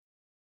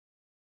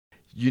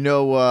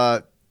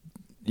I'm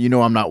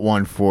not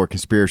one for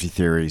conspiracy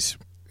theories.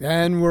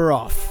 And we're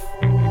off.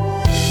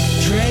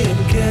 Trey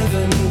and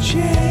Kevin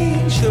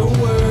change the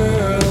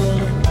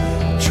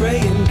world. Trey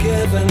and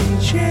Kevin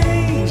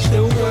change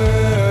the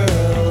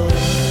world.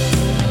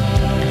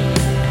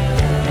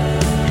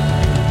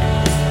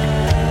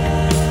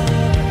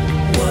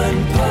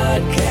 One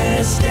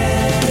podcast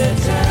at a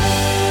time.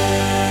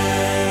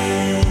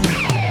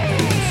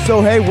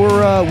 So hey,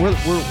 we're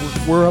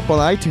up on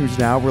iTunes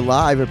now. We're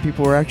live, and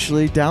people are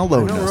actually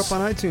downloading We're us. up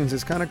on iTunes.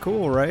 It's kind of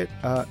cool, right?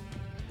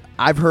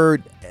 I've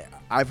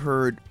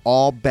heard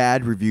all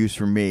bad reviews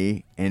from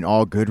me and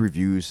all good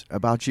reviews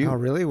about you. Oh,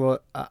 really? Well,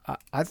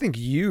 I think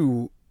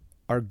you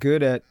are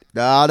good at...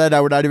 No,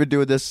 we're not even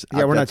doing this.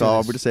 Yeah, we're not That's doing all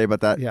this. I'm going to say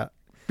about that. Yeah.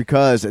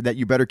 Because that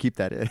you better keep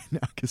that in.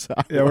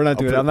 Yeah, we're not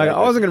doing it. I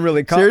wasn't going to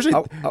really... Seriously,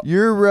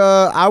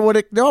 I want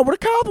to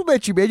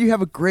compliment you, man. You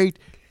have a great...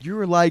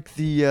 You're like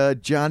the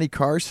Johnny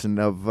Carson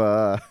of...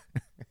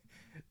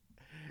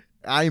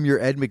 I am your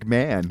Ed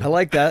McMahon. I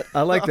like that.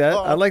 I like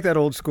that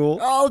old school.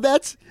 Oh,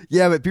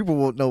 yeah, but people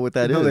won't know what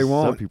that is. No, they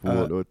won't. Some people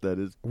won't know what that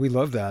is. We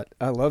love that.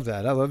 I love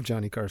that. I love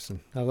Johnny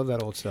Carson. I love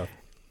that old stuff.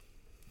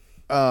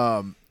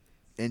 And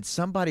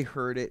somebody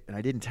heard it, and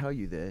I didn't tell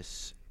you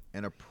this,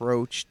 and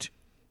approached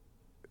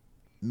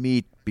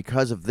me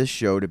because of this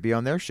show to be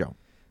on their show.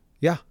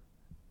 Yeah.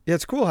 Yeah,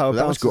 it's cool how it So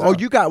that was bounces cool. out. Oh,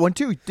 you got one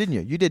too, didn't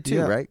you? You did too,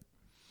 Yeah. right?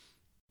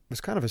 It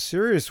was kind of a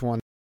serious one,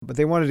 but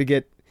they wanted to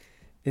get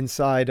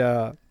inside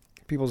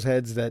people's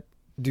heads that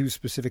do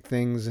specific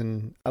things,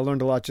 and I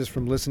learned a lot just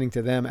from listening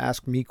to them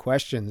ask me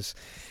questions.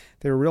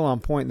 They were real on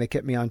point, and they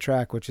kept me on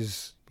track, which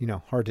is,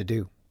 hard to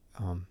do.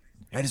 And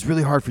it's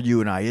really hard for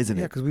you and I, isn't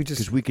it? Yeah,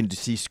 because we can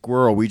see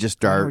squirrel. We just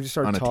start,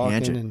 on a talking,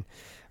 tangent.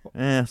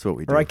 That's what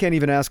we do. Or I can't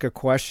even ask a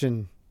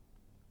question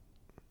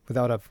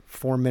without a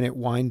 4-minute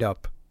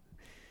wind-up.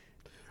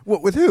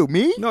 What, with who?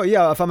 Me? No,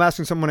 yeah, if I'm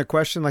asking someone a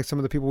question, like some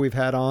of the people we've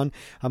had on,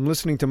 I'm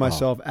listening to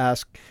myself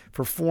ask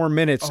for 4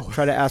 minutes,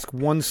 try to ask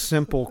one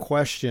simple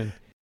question.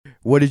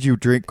 What did you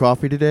drink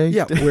coffee today?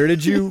 Yeah, where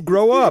did you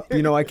grow up?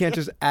 I can't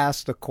just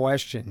ask the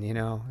question,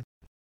 I'm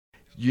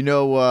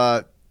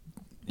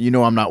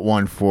not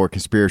one for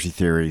conspiracy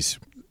theories.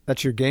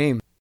 That's your game.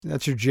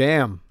 That's your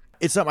jam.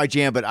 It's not my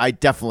jam, but I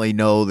definitely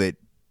know that,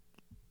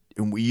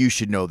 and you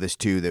should know this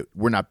too, that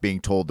we're not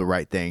being told the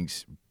right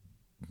things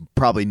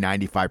probably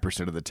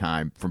 95% of the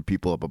time from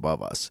people up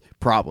above us.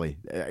 Probably.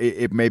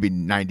 It may be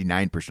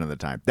 99% of the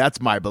time.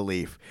 That's my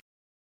belief.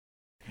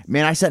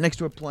 Man, I sat next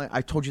to a plane.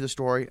 I told you the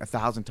story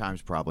 1,000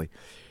 times probably.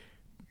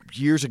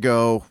 Years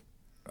ago,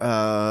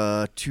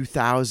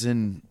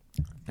 2000,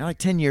 like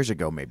 10 years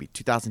ago maybe,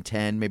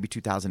 2010, maybe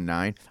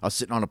 2009, I was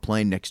sitting on a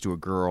plane next to a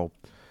girl.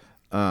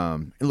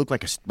 It looked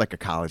like a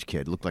college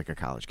kid. Looked like a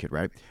college kid,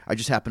 right? I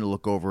just happened to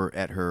look over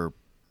at her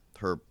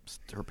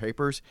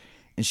papers,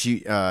 and she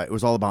it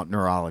was all about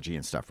neurology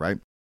and stuff, right?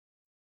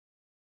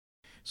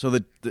 So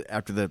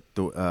after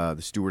the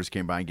stewardess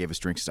came by and gave us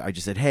drinks, I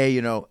just said, "Hey,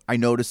 I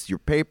noticed your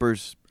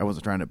papers. I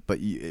wasn't trying to, but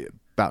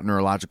about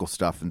neurological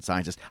stuff and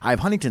sciences. I have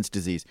Huntington's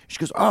disease." She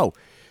goes, "Oh,"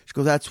 she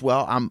goes, "That's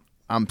I'm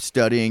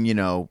studying.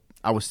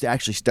 I was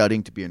actually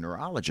studying to be a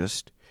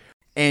neurologist,"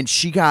 and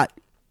she got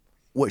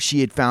what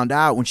she had found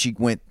out when she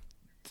went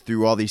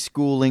through all these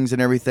schoolings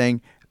and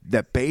everything.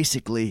 That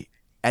basically,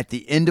 at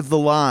the end of the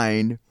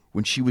line,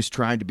 when she was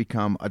trying to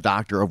become a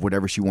doctor of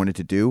whatever she wanted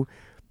to do,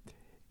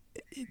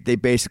 they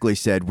basically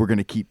said, "We're going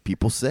to keep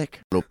people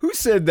sick." Who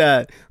said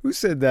that?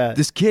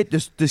 This kid.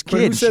 This But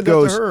kid. who said She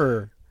goes, that to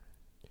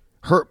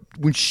her?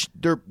 when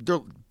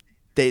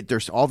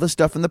there's all this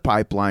stuff in the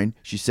pipeline.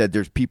 She said,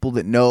 "There's people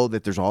that know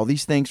that there's all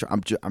these things."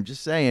 I'm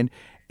just saying,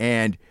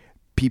 and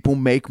people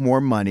make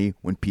more money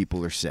when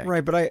people are sick.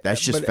 Right, but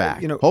that's just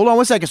fact. Hold on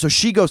one second. So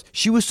she goes.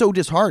 She was so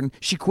disheartened,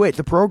 she quit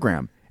the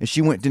program, and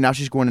she went. Now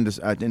she's going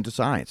into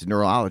science,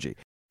 neurology.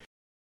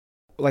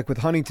 Like with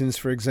Huntington's,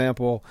 for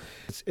example,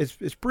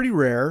 it's pretty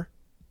rare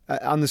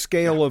on the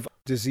scale of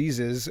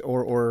diseases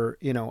or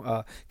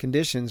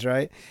conditions,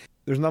 right?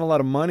 There's not a lot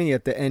of money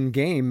at the end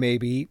game,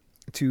 maybe,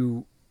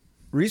 to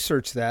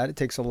research that. It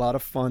takes a lot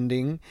of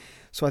funding.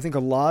 So I think a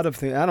lot of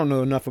things, I don't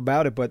know enough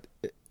about it, but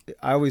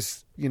I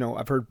always,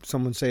 I've heard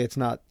someone say it's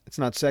not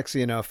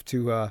sexy enough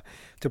to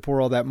pour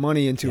all that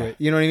money into it.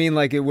 You know what I mean?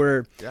 Like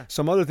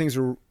some other things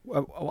are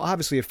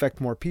obviously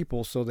affect more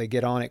people, so they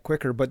get on it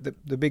quicker. But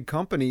the big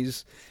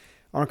companies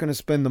aren't going to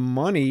spend the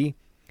money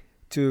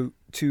to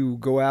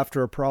go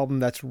after a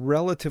problem that's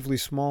relatively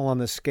small on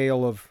the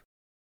scale of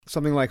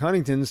something like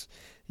Huntington's.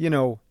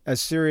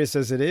 As serious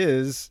as it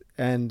is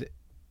and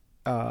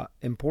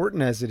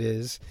important as it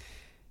is,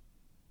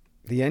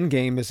 the end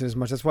game is as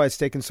much. That's why it's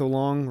taken so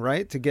long,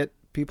 right, to get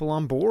people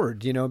on board,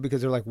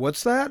 because they're like,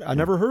 "What's that? I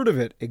never heard of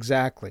it."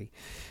 Exactly.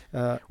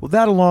 Well,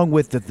 that along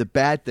with the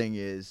bad thing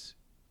is,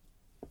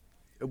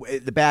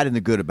 the bad and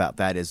the good about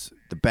that is,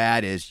 the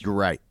bad is, you're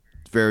right,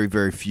 very,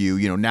 very few.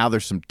 Now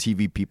there's some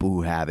TV people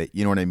who have it.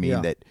 You know what I mean?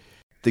 Yeah. That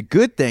the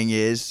good thing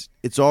is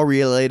it's all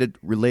related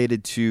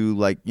to,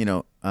 like,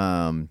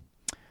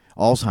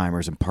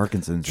 Alzheimer's and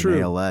Parkinson's True,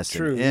 and ALS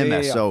true. and Yeah, MS.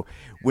 yeah, yeah. So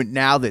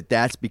now that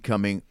that's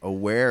becoming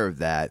aware of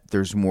that,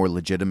 there's more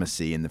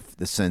legitimacy in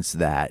the sense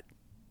that,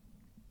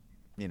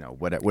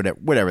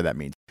 whatever that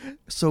means.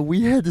 So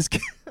we had this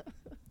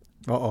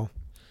Uh-oh.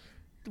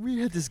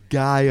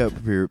 guy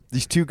up here,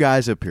 these two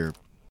guys up here,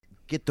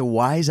 get the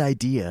wise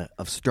idea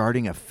of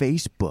starting a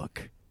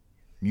Facebook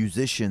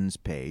musicians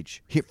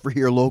page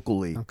here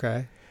locally.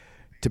 Okay.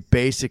 To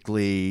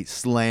basically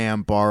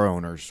slam bar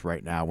owners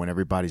right now when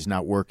everybody's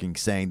not working,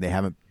 saying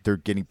they're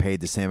getting paid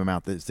the same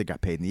amount that they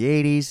got paid in the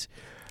 80s.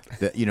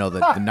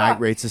 The night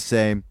rate's the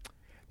same.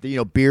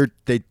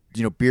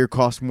 Beer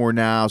costs more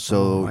now,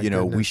 so my we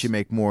goodness. should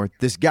make more.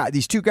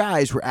 These two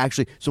guys were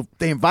actually, so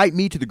they invite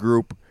me to the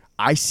group.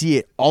 I see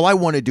it. All I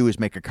want to do is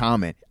make a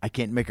comment. I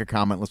can't make a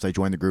comment unless I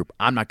join the group.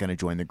 I'm not going to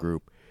join the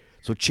group.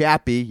 So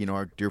Chappie,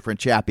 our dear friend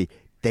Chappie,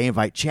 they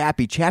invite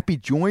Chappie. Chappie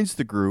joins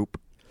the group.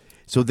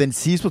 So then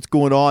sees what's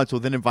going on, so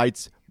then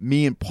invites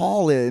me and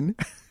Paul in.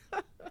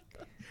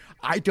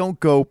 I don't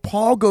go.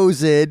 Paul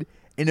goes in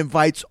and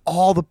invites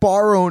all the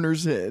bar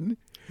owners in.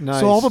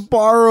 Nice. So all the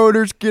bar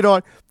owners get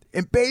on.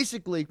 And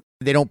basically,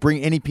 they don't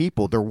bring any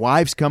people. Their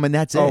wives come and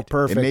that's it. Oh,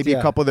 perfect, And maybe yeah.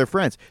 a couple of their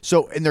friends.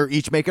 So, and they're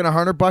each making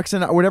 $100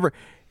 and whatever.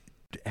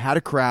 Had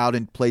a crowd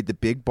and played the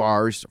big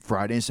bars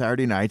Friday and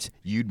Saturday nights.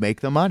 You'd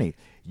make the money.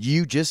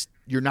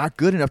 You're not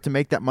good enough to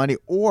make that money,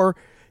 or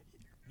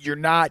you're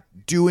not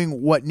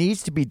doing what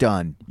needs to be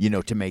done,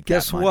 to make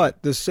Guess that money.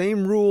 what? The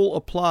same rule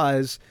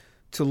applies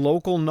to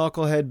local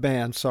knucklehead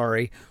bands,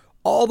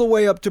 all the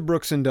way up to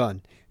Brooks and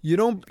Dunn. You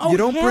don't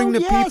bring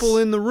the yes. people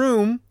in the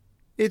room,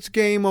 it's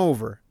game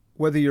over.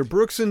 Whether you're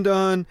Brooks and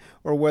Dunn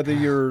or whether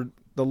you're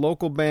the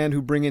local band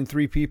who bring in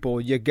 3 people,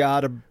 you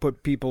got to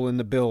put people in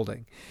the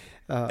building.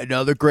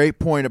 Another great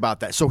point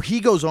about that. So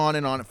he goes on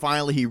and on. And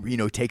finally, he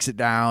takes it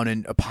down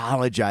and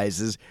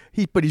apologizes.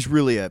 But he's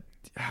really dude.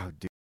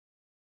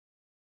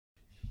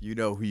 You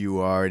know who you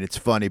are, and it's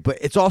funny. But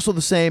it's also the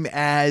same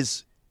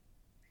as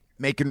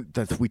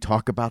we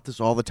talk about this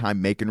all the time,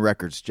 making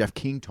records. Jeff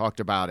King talked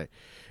about it,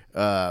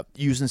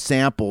 using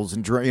samples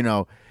and they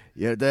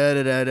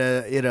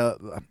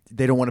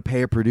don't want to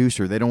pay a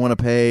producer. They don't want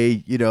to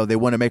pay. They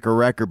want to make a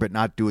record, but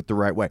not do it the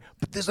right way.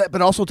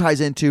 But also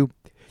ties into,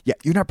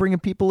 you're not bringing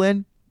people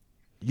in,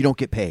 you don't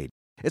get paid.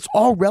 It's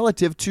all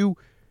relative to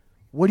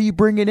what are you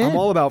bringing in. I'm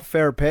all about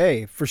fair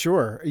pay, for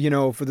sure,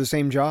 for the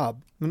same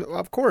job.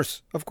 Of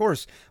course.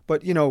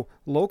 But,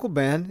 local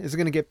band is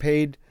going to get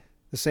paid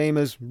the same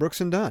as Brooks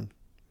and Dunn.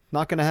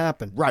 Not going to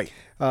happen. Right.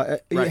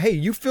 Right. Right. Hey,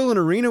 you fill an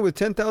arena with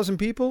 10,000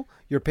 people,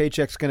 your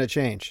paycheck's going to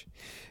change.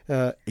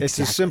 It's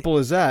Exactly. as simple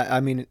as that.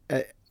 I mean,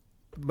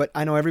 but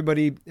I know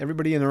everybody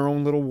in their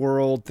own little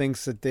world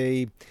thinks that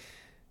they,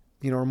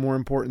 are more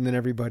important than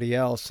everybody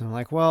else. And I'm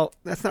like, well,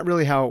 that's not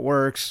really how it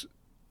works.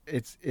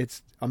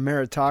 It's a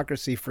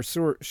meritocracy for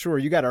sure.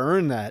 You got to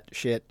earn that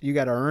shit. You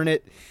got to earn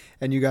it,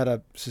 and you got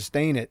to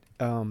sustain it.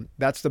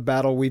 That's the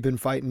battle we've been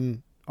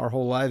fighting our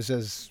whole lives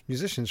as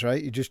musicians,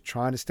 right? You're just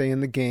trying to stay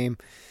in the game,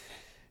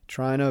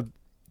 trying to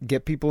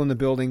get people in the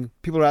building.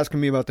 People are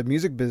asking me about the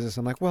music business.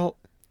 I'm like, well,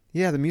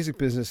 yeah, the music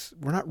business.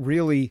 We're not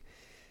really.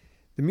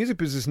 The music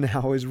business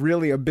now is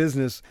really a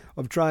business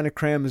of trying to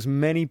cram as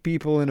many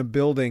people in a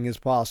building as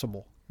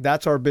possible.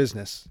 That's our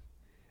business.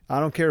 I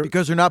don't care.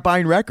 Because they're not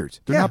buying records.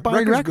 They're not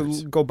buying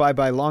records. Go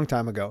bye-bye a long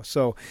time ago.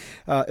 So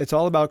it's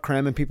all about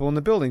cramming people in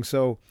the building.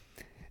 So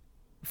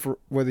for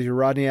whether you're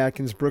Rodney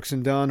Atkins, Brooks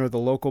and Dunn, or the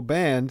local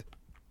band,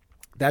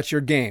 that's your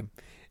game.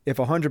 If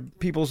 100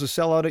 people's a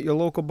sellout at your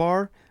local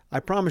bar, I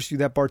promise you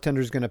that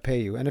bartender's going to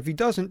pay you. And if he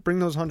doesn't, bring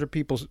those 100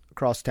 people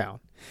across town.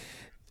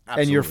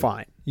 Absolutely. And you're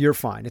fine. You're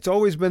fine. It's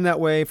always been that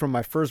way from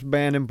my first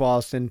band in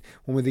Boston,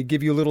 when they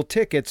give you little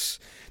tickets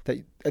that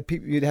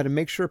you had to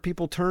make sure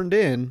people turned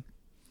in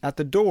at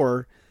the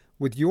door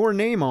with your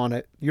name on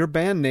it, your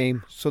band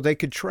name, so they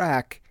could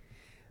track.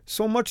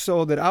 So much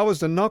so that I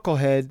was the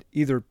knucklehead,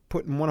 either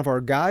putting one of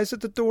our guys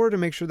at the door to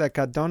make sure that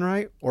got done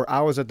right, or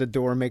I was at the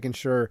door making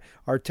sure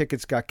our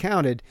tickets got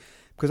counted,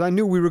 because I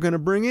knew we were going to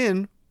bring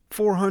in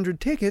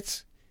 400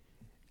 tickets,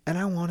 and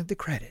I wanted the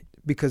credit,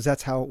 because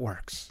that's how it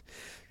works.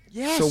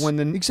 Yes, So when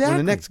the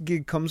exactly. next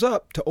gig comes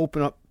up to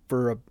open up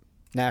for a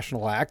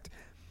national act,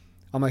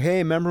 I'm like, hey,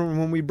 remember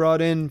when we brought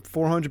in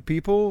 400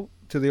 people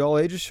to the All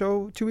Ages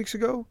show 2 weeks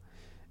ago?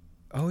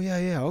 Oh,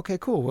 yeah. Okay,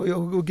 cool.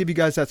 We'll give you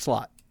guys that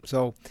slot.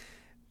 So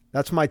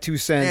that's my 2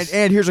 cents.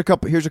 And here's a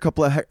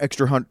couple of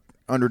extra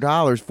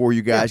 $100 for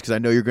you guys, because I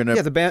know you're gonna.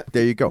 Yeah, the band.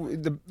 There you go.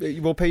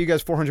 We'll pay you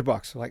guys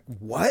 $400. Like,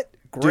 what?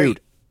 Great.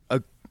 Dude,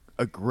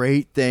 a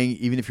great thing,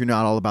 even if you're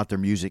not all about their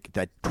music,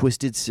 that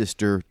Twisted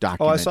Sister I saw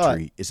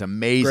documentary it. is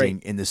amazing.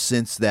 Great. In the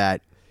sense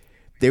that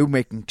they were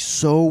making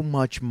so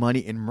much money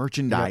in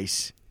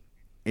merchandise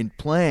and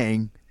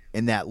playing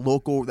in that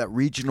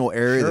regional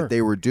area Sure. that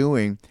they were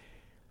doing.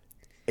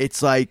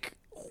 It's like,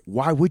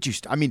 why would you?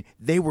 I mean,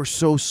 they were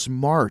so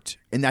smart,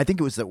 and I think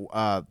it was the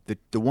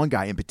one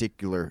guy in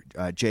particular,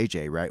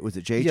 JJ, right? Was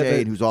it JJ, Yeah,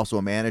 and who's also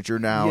a manager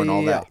now and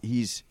all that?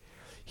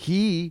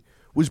 He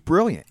was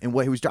brilliant in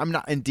what he was doing. I'm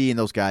not in D and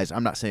those guys.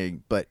 I'm not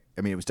saying, but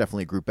I mean, it was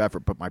definitely a group effort.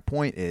 But my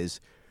point is,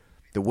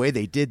 the way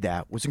they did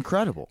that was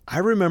incredible. I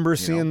remember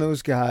seeing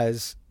those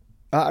guys.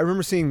 I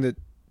remember seeing the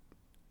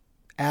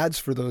ads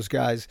for those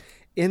guys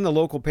in the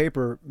local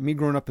paper, me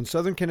growing up in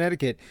Southern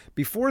Connecticut,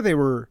 before they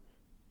were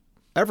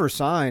ever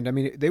signed. I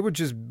mean, they would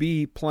just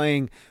be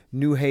playing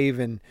New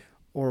Haven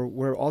or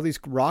where all these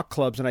rock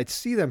clubs, and I'd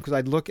see them because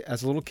I'd look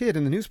as a little kid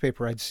in the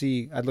newspaper.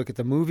 I'd look at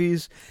the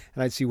movies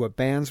and I'd see what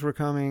bands were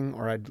coming,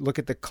 or I'd look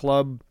at the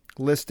club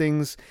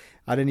listings.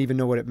 I didn't even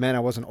know what it meant. I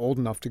wasn't old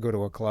enough to go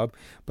to a club,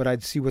 but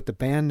I'd see what the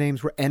band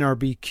names were.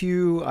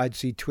 NRBQ. I'd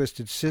see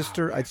Twisted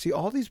Sister. I'd see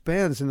all these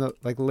bands in the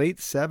late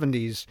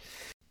 70s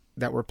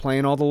that were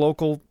playing all the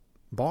local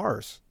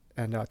bars.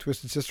 And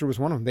Twisted Sister was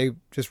one of them. They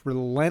just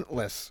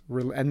relentless,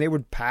 and they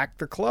would pack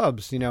the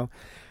clubs, So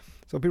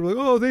people are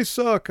like, oh, they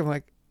suck. I'm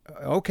like,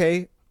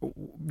 okay,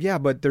 yeah,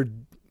 but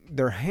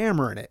they're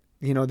hammering it.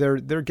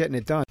 They're getting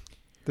it done.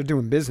 They're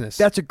doing business.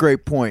 That's a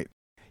great point.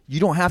 You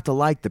don't have to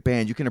like the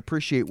band. You can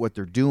appreciate what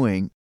they're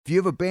doing. If you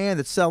have a band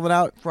that's selling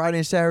out Friday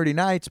and Saturday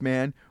nights,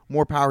 man,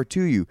 more power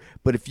to you.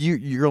 But if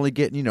you're only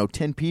getting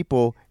 10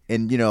 people,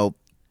 and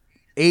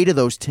 8 of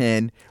those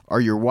 10 are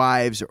your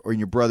wives or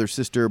your brother,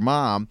 sister,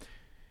 mom,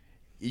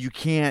 you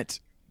can't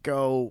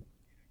go.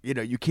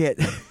 You can't.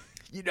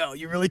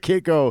 You really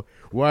can't go,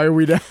 why are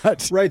we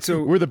not? Right,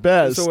 so we're the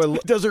best. So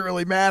it doesn't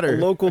really matter. A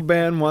local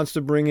band wants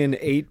to bring in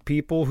 8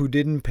 people who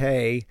didn't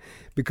pay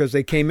because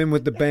they came in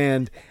with the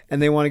band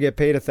and they want to get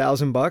paid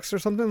 $1,000 or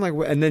something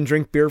and then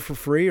drink beer for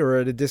free or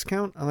at a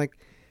discount. I'm like,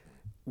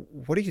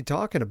 what are you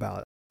talking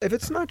about? If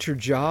it's not your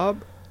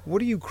job,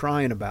 what are you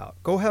crying about?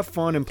 Go have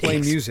fun and play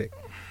music.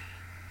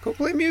 Go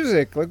play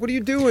music. What are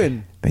you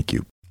doing? Thank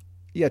you.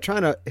 Yeah,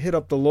 trying to hit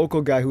up the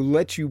local guy who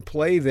lets you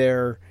play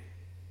there.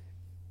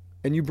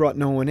 And you brought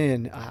no one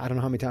in. I don't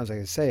know how many times I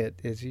can say it.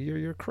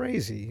 You're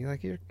crazy.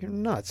 You're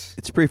nuts.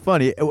 It's pretty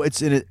funny.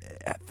 It's in it.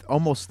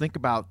 Almost think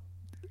about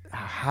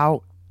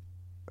how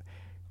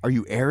are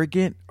you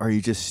arrogant or are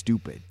you just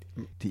stupid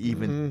to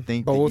even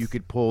think both. That you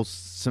could pull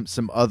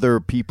some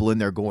other people in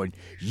there going,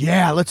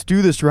 yeah, let's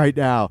do this right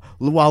now.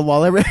 While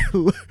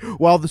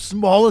the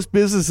smallest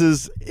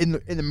businesses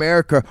in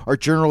America are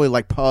generally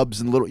like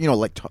pubs and little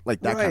like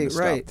that kind of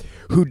stuff,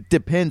 who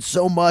depend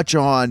so much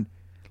on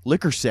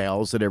liquor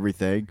sales and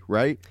everything,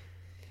 right?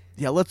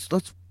 Yeah, let's.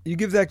 You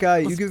give that guy,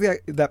 you give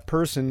that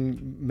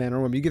person, man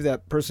or woman, you give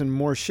that person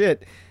more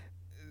shit.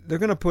 They're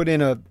gonna put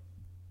in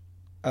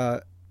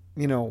a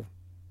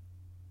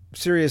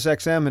Sirius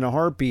XM in a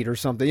heartbeat or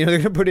something. They're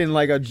gonna put in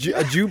like a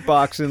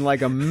jukebox in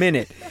like a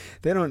minute.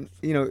 They don't,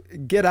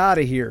 get out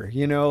of here.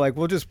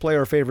 We'll just play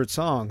our favorite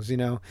songs.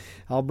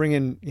 I'll bring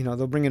in,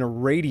 they'll bring in a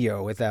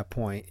radio at that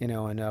point.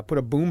 And put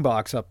a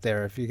boombox up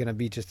there if you're gonna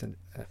be just an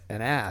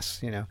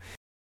ass.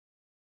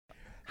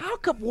 How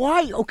come?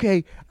 Why?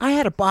 Okay, I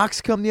had a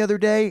box come the other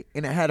day,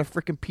 and it had a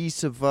freaking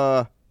piece of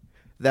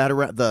that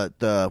around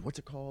the what's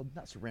it called?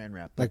 Not Saran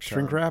wrap, like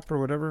shrink wrap or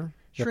whatever.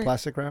 The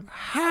plastic wrap.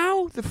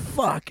 How the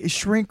fuck is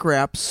shrink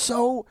wrap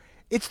so?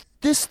 It's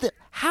this.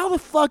 How the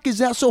fuck is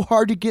that so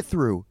hard to get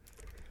through?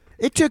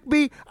 It took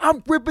me.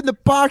 I'm ripping the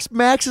box.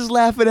 Max is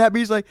laughing at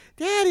me. He's like,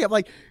 "Daddy," I'm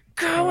like,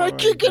 "God, I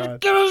can't get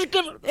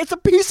it. It's a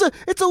piece of.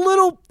 It's a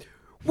little.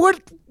 What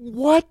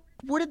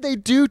did they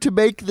do to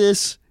make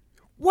this?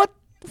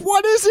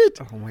 What is it?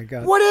 Oh my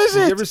God. What is it?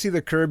 Did you ever see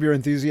the Curb Your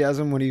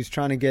Enthusiasm when he was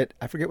trying to get,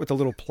 I forget what the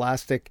little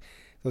plastic,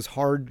 those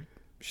hard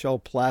shell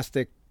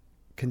plastic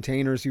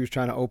containers he was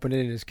trying to open it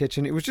in his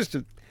kitchen? It was just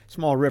a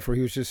small riff where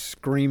he was just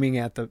screaming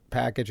at the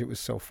package. It was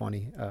so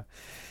funny.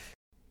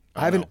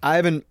 I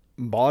haven't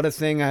bought a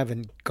thing. I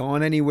haven't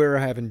gone anywhere.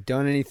 I haven't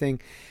done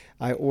anything.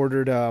 I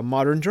ordered a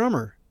Modern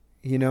Drummer,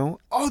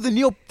 Oh, the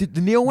Neil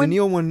one? The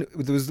Neil one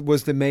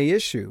was the May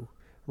issue,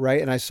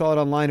 right? And I saw it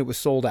online. It was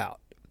sold out.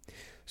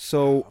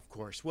 So of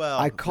course. Well,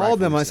 I called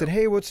them. I said,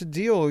 "Hey, what's the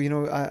deal?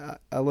 I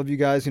love you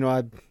guys.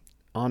 I'm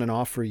on and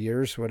off for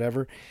years,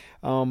 whatever.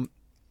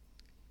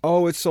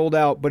 It's sold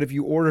out. But if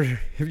you order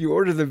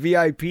the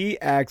VIP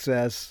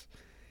access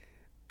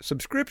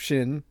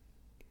subscription,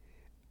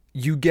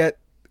 you get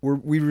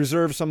we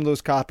reserve some of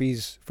those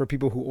copies for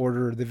people who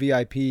order the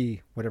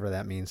VIP, whatever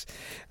that means,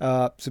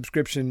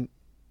 subscription.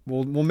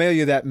 We'll mail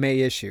you that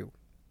May issue."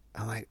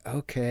 I'm like,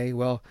 okay,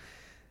 well,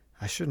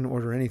 I shouldn't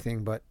order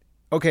anything, but.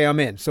 Okay, I'm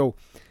in. So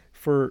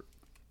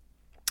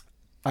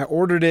I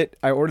ordered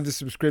the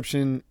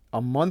subscription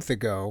a month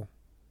ago.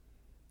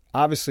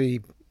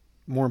 Obviously,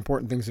 more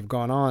important things have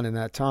gone on in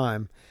that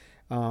time.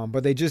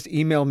 But they just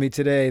emailed me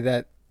today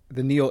that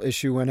the Neil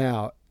issue went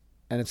out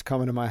and it's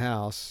coming to my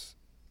house.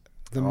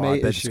 The May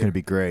issue. It's going to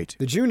be great.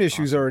 The June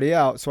issue is already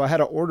out. So I had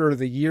to order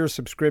the year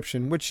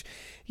subscription, which,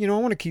 I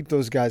want to keep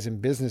those guys in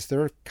business.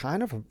 They're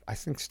kind of, I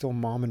think, still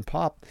mom and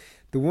pop.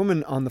 The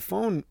woman on the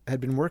phone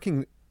had been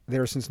working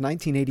there since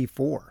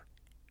 1984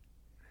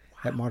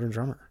 at Modern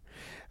Drummer.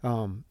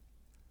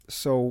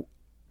 So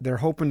they're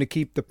hoping to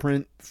keep the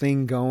print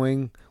thing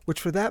going, which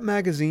for that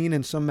magazine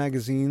and some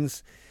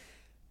magazines,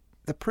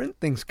 the print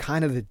thing's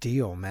kind of the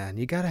deal, man.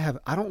 You got to have,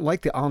 I don't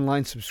like the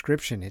online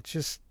subscription.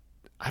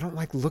 I don't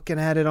like looking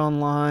at it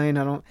online.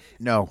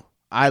 No.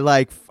 I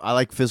like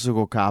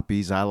physical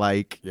copies. I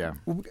like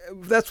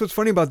That's what's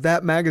funny about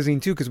that magazine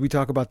too, because we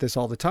talk about this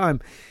all the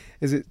time.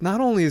 Is it not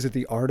only is it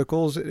the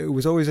articles? It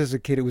was always, as a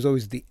kid, it was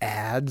always the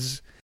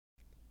ads.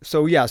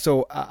 So yeah,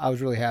 so I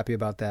was really happy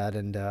about that,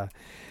 and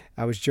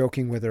I was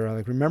joking with her. I'm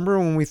like, remember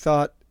when we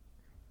thought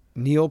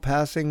Neil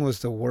passing was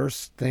the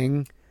worst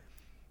thing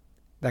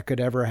that could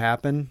ever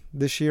happen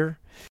this year?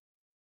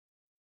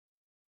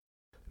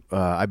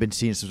 I've been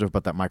seeing some stuff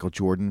about that Michael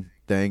Jordan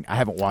thing. I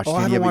haven't watched I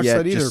any haven't of it watched yet.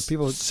 that either. Just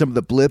People- some of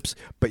the blips.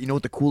 But you know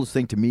what the coolest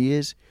thing to me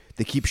is?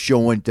 They keep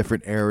showing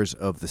different eras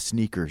of the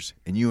sneakers.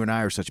 And you and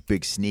I are such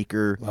big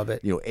sneaker. Love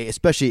it. You know,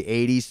 especially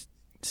 80s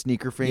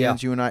sneaker fans. Yeah.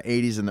 You and I,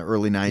 80s and the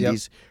early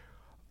 90s.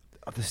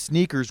 The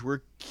sneakers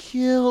were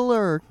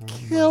killer.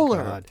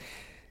 God.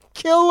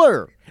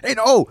 Killer. And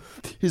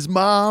his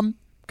mom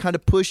kind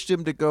of pushed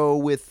him to go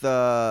with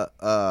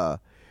the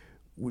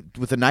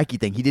Nike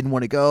thing. He didn't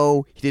want to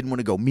go. He didn't want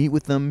to go meet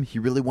with them. He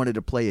really wanted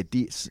to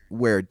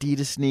wear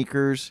Adidas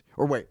sneakers.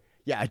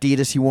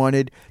 Adidas he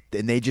wanted.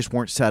 And they just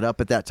weren't set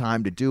up at that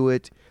time to do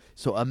it.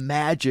 So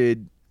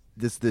imagine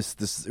this.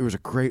 There was a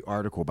great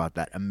article about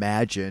that.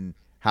 Imagine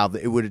how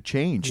it would have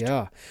changed.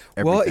 Yeah.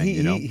 Well,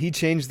 everything, he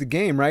changed the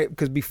game, right?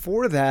 Because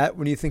before that,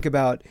 when you think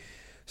about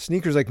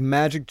sneakers like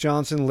Magic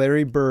Johnson,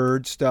 Larry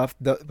Bird stuff,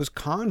 that was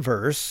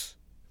Converse,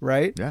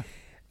 right?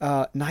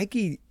 Yeah.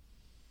 Nike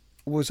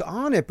was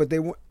on it, but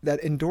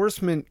that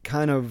endorsement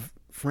kind of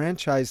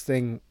franchise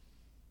thing,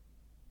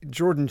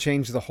 Jordan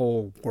changed the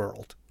whole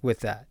world with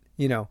that.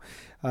 You know,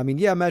 I mean,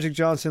 yeah, Magic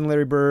Johnson,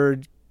 Larry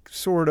Bird,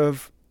 sort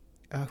of.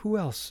 Who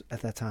else at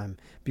that time?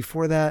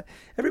 Before that,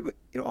 everybody,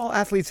 all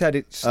athletes had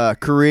it.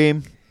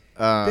 Kareem.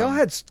 They all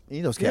had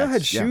those they all had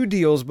cats, shoe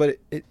deals, but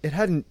it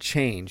hadn't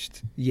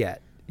changed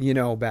yet.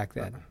 Back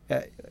then.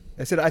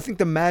 I said I think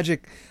the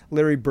Magic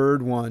Larry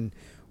Bird one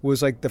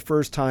was like the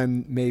first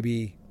time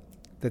maybe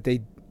that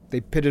they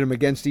pitted them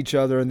against each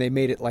other and they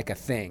made it like a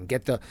thing.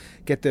 Get the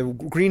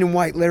green and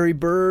white Larry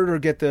Bird or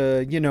get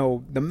the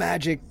the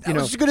Magic. I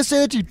was just gonna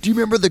say that to you. Do you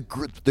remember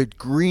the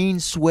green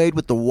suede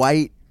with the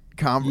white?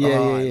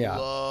 Yeah. I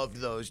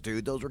loved those,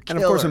 dude. Those were killer.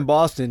 And of course in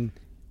Boston,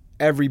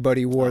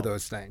 everybody wore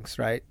those things,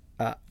 right?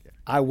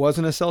 I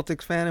wasn't a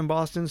Celtics fan in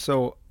Boston,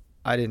 so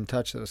I didn't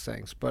touch those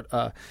things. But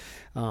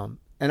and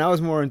I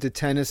was more into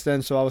tennis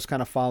then, so I was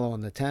kind of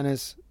following the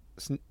tennis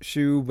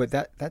shoe. But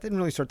that didn't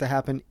really start to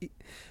happen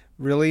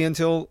really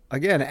until,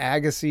 again,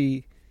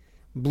 Agassi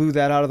blew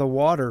that out of the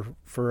water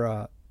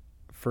for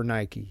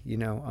Nike.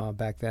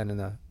 Back then in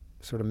the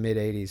sort of mid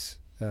 '80s.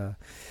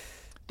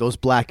 Those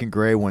black and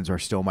gray ones are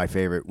still my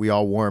favorite. We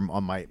all wore them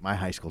on my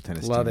high school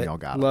tennis Love team. it. We all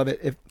got Love them.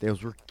 it.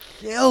 Those were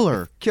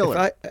killer.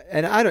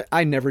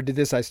 I never did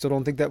this. I still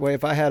don't think that way.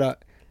 If I had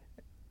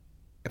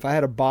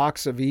a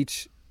box of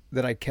each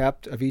that I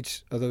kept of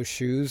each of those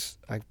shoes,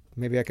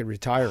 maybe I could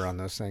retire on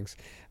those things.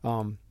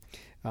 I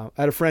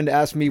had a friend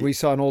ask me. We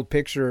saw an old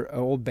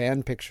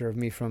band picture of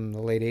me from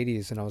the late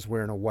 '80s, and I was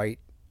wearing a white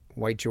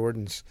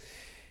Jordans.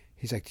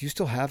 He's like, "Do you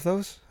still have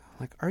those?" I'm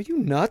like, are you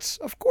nuts?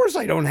 Of course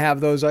I don't have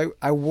those.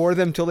 I wore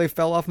them till they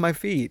fell off my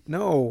feet.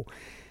 No,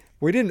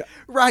 we didn't.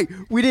 Right.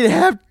 We didn't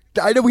have.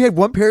 I know we had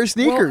one pair of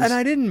sneakers. Well, and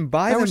I didn't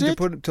buy them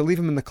to leave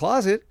them in the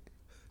closet.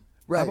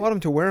 Right. I bought them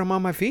to wear them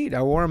on my feet.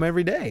 I wore them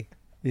every day.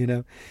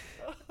 I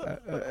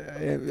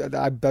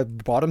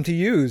bought them to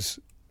use.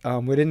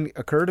 It didn't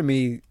occur to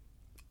me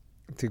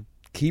to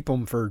keep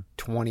them for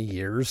 20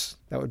 years.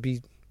 That would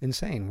be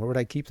insane. Where would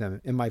I keep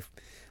them? In my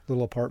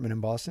little apartment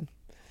in Boston.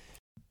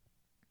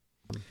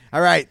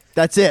 All right,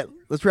 that's it.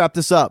 Let's wrap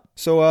this up.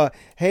 So,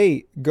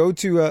 hey, go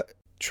to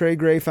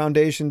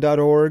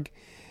TreyGrayFoundation.org.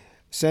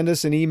 Send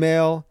us an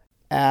email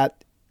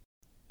at,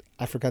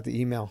 I forgot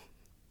the email.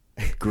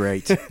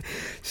 Great.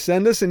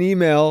 Send us an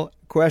email,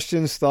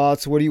 questions,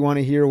 thoughts. What do you want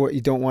to hear? What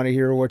you don't want to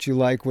hear? What you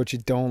like? What you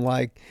don't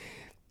like?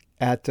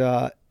 At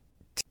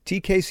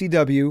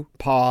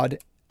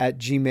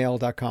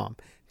tkcwpod@gmail.com.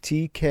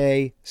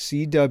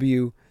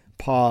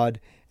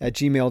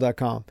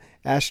 tkcwpod@gmail.com.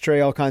 Ask Trey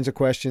all kinds of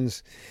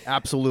questions.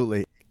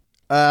 Absolutely.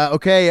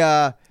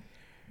 Okay.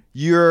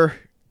 You're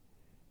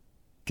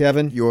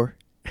Kevin. You're.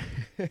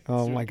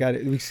 Oh my God,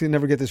 we can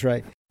never get this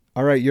right.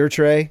 All right, you're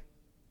Trey.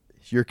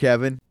 You're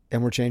Kevin.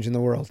 And we're changing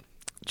the world.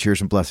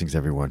 Cheers and blessings,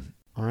 everyone.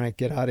 All right,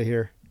 get out of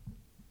here.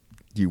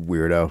 You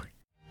weirdo.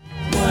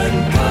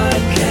 One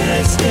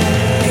podcast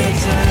at a